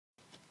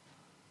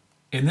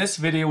In this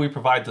video, we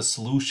provide the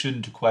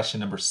solution to question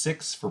number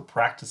 6 for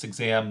practice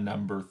exam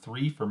number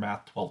 3 for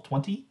Math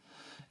 1220,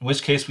 in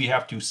which case we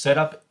have to set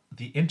up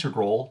the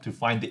integral to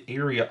find the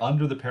area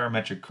under the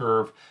parametric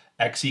curve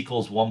x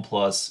equals 1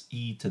 plus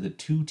e to the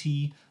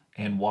 2t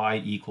and y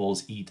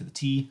equals e to the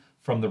t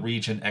from the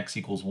region x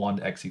equals 1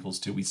 to x equals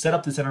 2. We set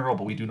up this integral,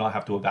 but we do not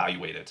have to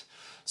evaluate it.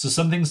 So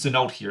some things to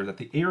note here, that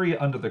the area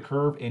under the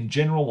curve in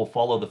general will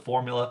follow the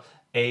formula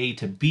a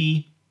to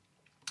b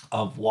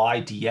of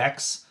y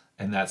dx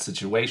in that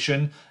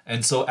situation.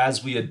 And so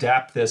as we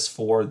adapt this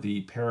for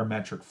the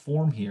parametric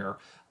form here,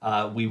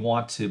 we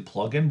want to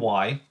plug in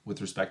y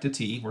with respect to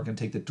t. We're going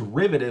to take the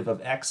derivative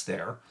of x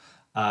there.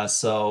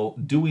 So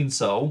doing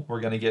so, we're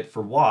going to get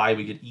for y,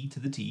 we get e to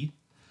the t.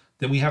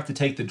 Then we have to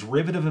take the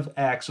derivative of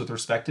x with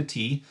respect to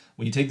t.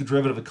 When you take the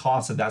derivative of a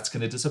constant, that's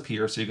going to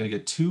disappear. So you're going to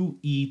get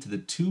 2e to the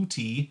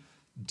 2t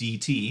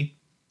dt.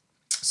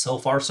 So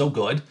far, so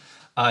good.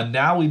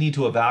 Now we need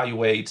to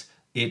evaluate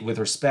it with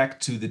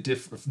respect to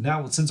the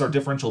now since our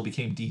differential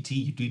became dt,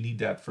 you do need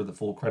that for the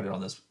full credit on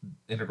this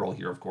integral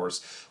here, of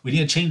course. We need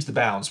to change the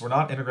bounds. We're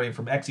not integrating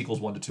from x equals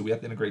 1 to 2. We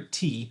have to integrate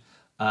t.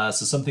 So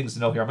some things to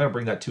know here. I'm going to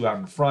bring that 2 out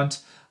in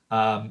front.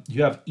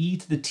 You have e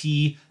to the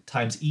t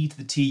times e to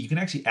the t. You can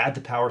actually add the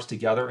powers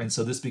together, and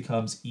so this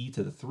becomes e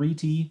to the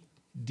 3t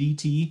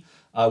dt.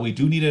 We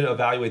do need to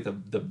evaluate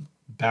the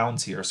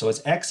bounds here. So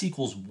as x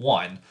equals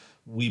 1,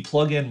 we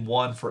plug in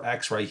 1 for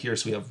x right here.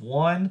 So we have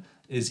 1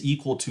 is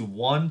equal to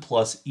 1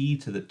 plus e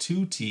to the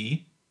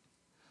 2t,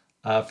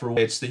 for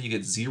which then you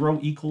get 0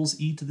 equals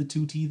e to the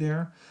 2t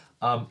there.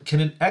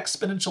 Can an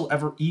exponential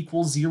ever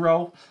equal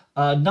 0?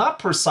 Not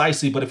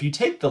precisely, but if you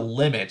take the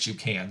limit, you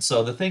can.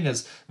 So the thing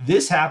is,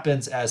 this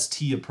happens as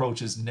t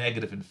approaches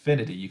negative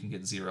infinity, you can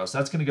get 0. So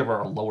that's going to give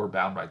our lower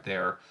bound right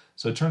there.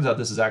 So it turns out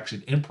this is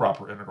actually an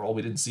improper integral.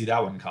 We didn't see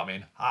that one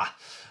coming.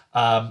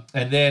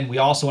 And then we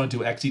also want to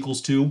do x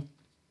equals 2.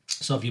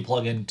 So if you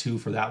plug in 2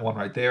 for that one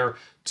right there,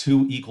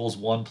 2 equals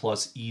 1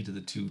 plus e to the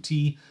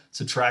 2t.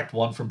 Subtract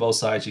 1 from both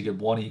sides, you get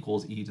 1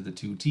 equals e to the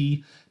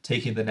 2t.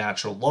 Taking the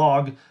natural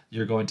log,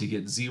 you're going to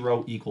get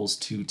 0 equals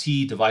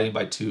 2t. Dividing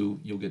by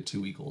 2, you'll get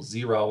 2 equals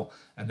 0.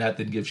 And that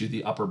then gives you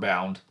the upper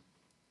bound,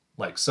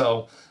 like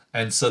so.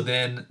 And so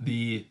then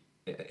the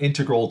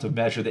integral to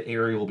measure the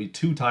area will be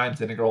 2 times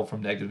the integral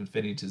from negative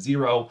infinity to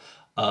 0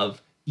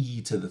 of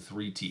e to the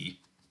 3t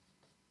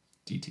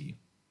dt.